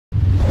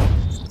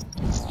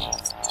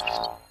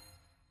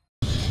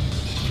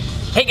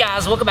Hey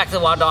guys, welcome back to the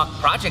WODdoc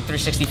Project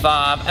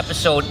 365,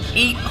 episode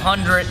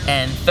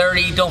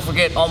 830. Don't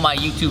forget, all my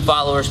YouTube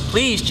followers,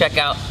 please check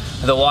out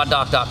the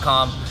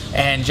WODdoc.com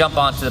and jump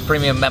onto the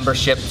premium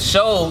membership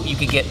so you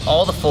can get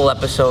all the full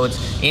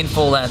episodes in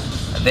full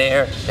length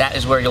there. That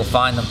is where you'll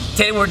find them.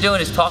 Today what we're doing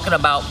is talking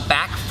about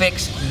back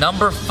fix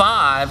number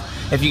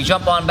 5. If you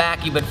jump on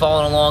back, you've been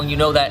following along, you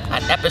know that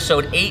at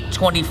episode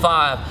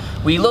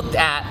 825, we looked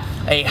at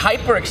a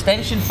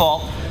hyperextension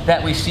fault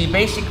that we see.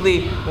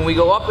 Basically, when we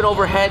go up and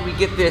overhead, we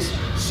get this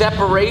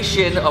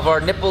separation of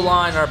our nipple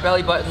line, our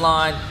belly button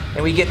line,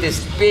 and we get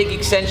this big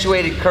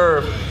accentuated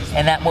curve.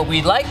 And that what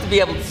we'd like to be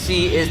able to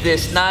see is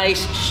this nice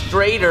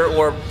straighter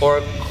or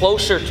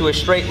closer to a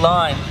straight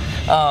line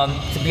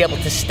to be able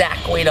to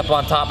stack weight up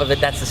on top of it.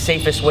 That's the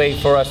safest way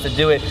for us to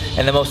do it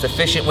and the most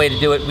efficient way to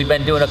do it. We've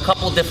been doing a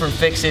couple different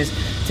fixes.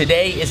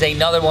 Today is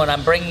another one.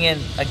 I'm bringing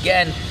in,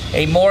 again,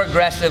 a more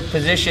aggressive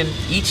position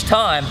each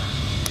time.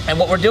 And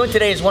what we're doing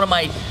today is one of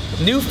my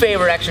new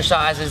favorite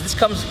exercises. This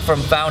comes from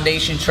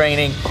foundation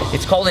training.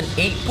 It's called an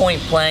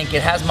 8-point plank.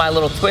 It has my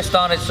little twist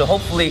on it, so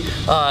hopefully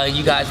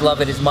you guys love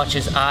it as much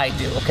as I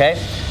do,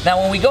 okay? Now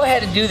when we go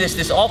ahead and do this,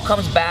 this all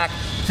comes back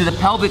to the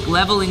pelvic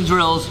leveling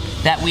drills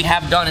that we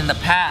have done in the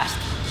past.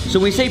 So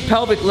when we say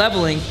pelvic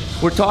leveling,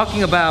 we're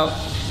talking about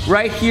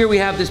right here we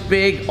have this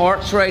big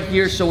arch right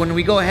here, so when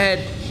we go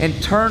ahead and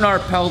turn our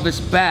pelvis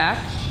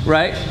back,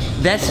 right,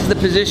 this is the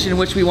position in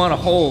which we want to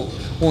hold.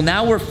 Well,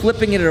 now we're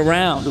flipping it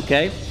around,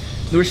 okay?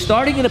 We're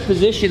starting in a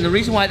position, the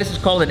reason why this is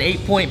called an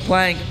 8-point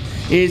plank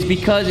is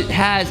because it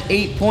has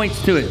 8 points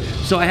to it.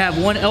 So I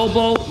have one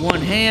elbow, one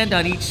hand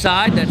on each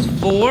side, that's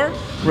 4,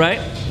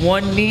 right?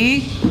 One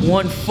knee,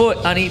 one foot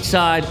on each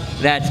side,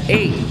 that's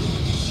 8.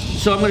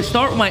 So I'm gonna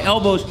start with my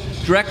elbows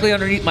directly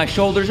underneath my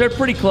shoulders. They're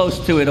pretty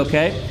close to it,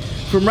 okay?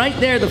 From right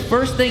there, the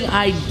first thing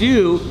I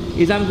do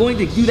is I'm going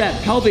to do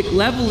that pelvic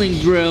leveling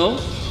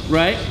drill,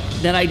 right?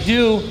 That I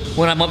do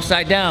when I'm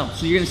upside down.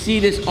 So you're gonna see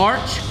this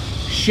arch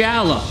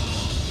shallow.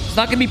 It's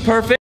not gonna be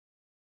perfect.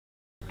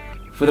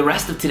 For the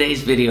rest of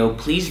today's video,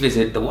 please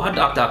visit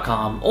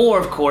thewoddoc.com or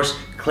of course,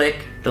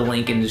 click the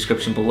link in the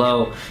description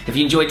below. If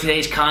you enjoyed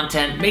today's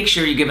content, make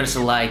sure you're giving us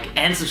a like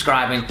and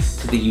subscribing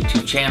to the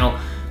YouTube channel.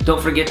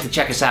 Don't forget to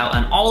check us out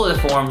on all of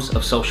the forms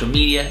of social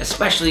media,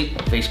 especially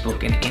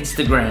Facebook and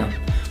Instagram.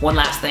 One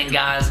last thing,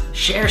 guys,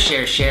 share,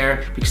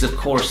 because of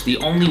course, the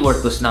only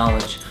worthless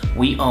knowledge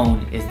we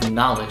own is the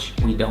knowledge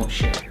we don't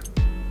share.